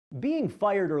Being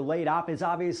fired or laid off is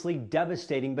obviously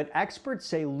devastating, but experts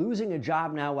say losing a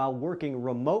job now while working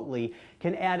remotely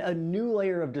can add a new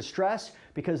layer of distress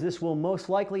because this will most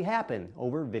likely happen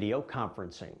over video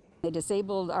conferencing. It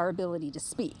disabled our ability to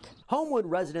speak. Homewood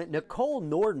resident Nicole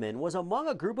Nordman was among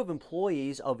a group of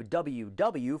employees of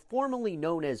WW, formerly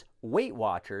known as Weight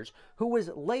Watchers, who was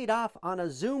laid off on a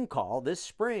Zoom call this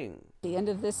spring. At the end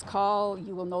of this call,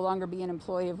 you will no longer be an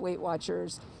employee of Weight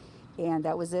Watchers. And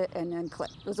that was it, and then click.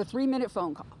 It was a 3-minute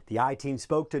phone call. The I-Team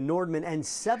spoke to Nordman and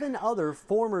 7 other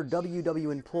former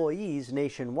WW employees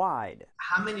nationwide.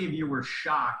 How many of you were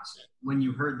shocked when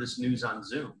you heard this news on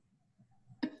Zoom?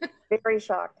 Very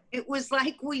shocked. It was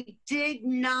like we did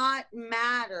not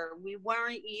matter. We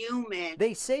weren't human.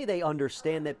 They say they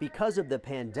understand that because of the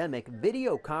pandemic,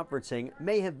 video conferencing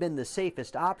may have been the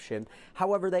safest option.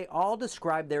 However, they all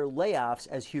describe their layoffs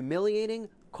as humiliating,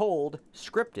 cold,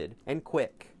 scripted, and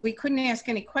quick. We couldn't ask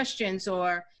any questions,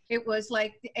 or it was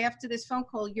like, after this phone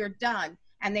call, you're done,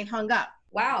 and they hung up.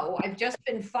 Wow, I've just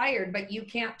been fired, but you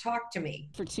can't talk to me.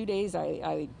 For 2 days,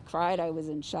 I cried. I was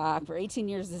in shock. For 18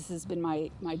 years, this has been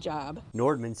my job.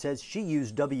 Nordman says she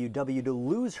used WW to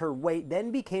lose her weight,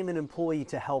 then became an employee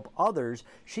to help others.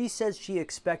 She says she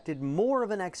expected more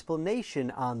of an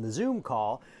explanation on the Zoom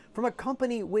call from a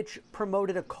company which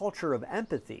promoted a culture of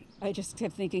empathy. I just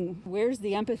kept thinking, where's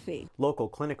the empathy? Local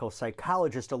clinical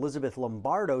psychologist Elizabeth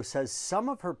Lombardo says some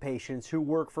of her patients who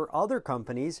work for other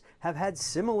companies have had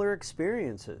similar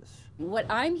experiences. What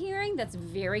I'm hearing that's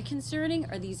very concerning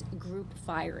are these group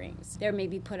firings. They're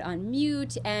maybe put on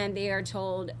mute and they are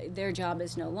told their job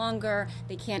is no longer,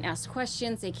 they can't ask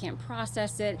questions, they can't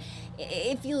process it.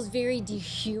 It feels very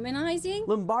dehumanizing.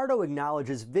 Lombardo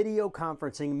acknowledges video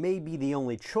conferencing may be the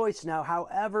only choice now,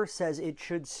 however, says it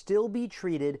should still be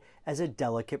treated as a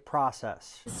delicate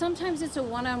process. Sometimes it's a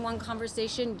one-on-one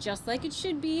conversation just like it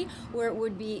should be, where it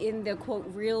would be in the quote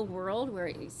real world, where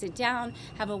you sit down,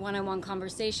 have a one-on-one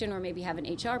conversation, or maybe have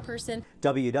an HR person.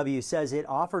 WW says it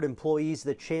offered employees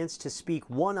the chance to speak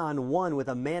one-on-one with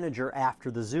a manager after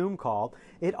the Zoom call.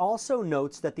 It also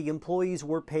notes that the employees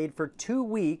were paid for 2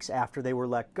 weeks after they were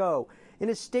let go. In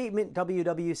a statement,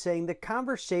 WW saying the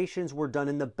conversations were done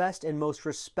in the best and most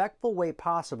respectful way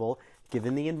possible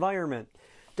given the environment.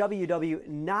 WW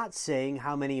not saying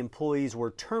how many employees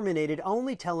were terminated,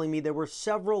 only telling me there were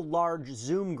several large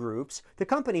Zoom groups. The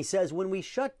company says when we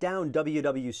shut down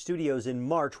WW Studios in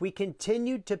March, we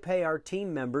continued to pay our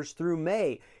team members through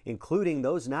May, including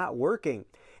those not working.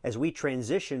 As we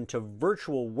transitioned to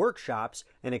virtual workshops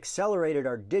and accelerated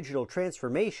our digital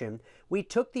transformation, we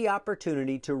took the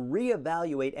opportunity to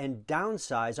reevaluate and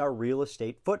downsize our real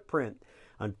estate footprint.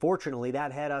 Unfortunately,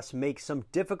 that had us make some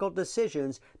difficult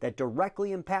decisions that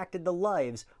directly impacted the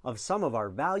lives of some of our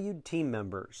valued team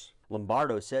members.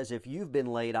 Lombardo says if you've been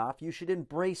laid off, you should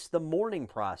embrace the mourning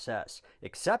process.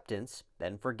 Acceptance,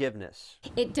 then forgiveness.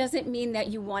 It doesn't mean that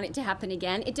you want it to happen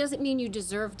again. It doesn't mean you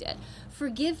deserved it.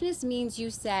 Forgiveness means you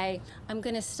say, I'm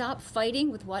going to stop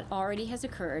fighting with what already has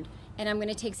occurred, and I'm going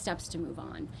to take steps to move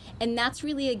on. And that's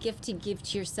really a gift to give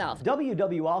to yourself.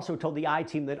 WW also told the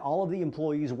I-Team that all of the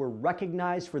employees were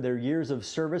recognized for their years of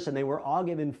service and they were all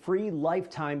given free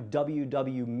lifetime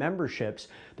WW memberships.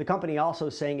 The company also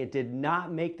saying it did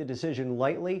not make the decision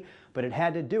lightly, but it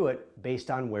had to do it based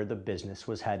on where the business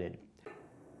was headed.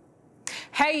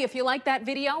 Hey, if you like that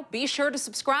video, be sure to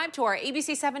subscribe to our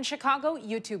ABC7 Chicago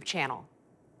YouTube channel.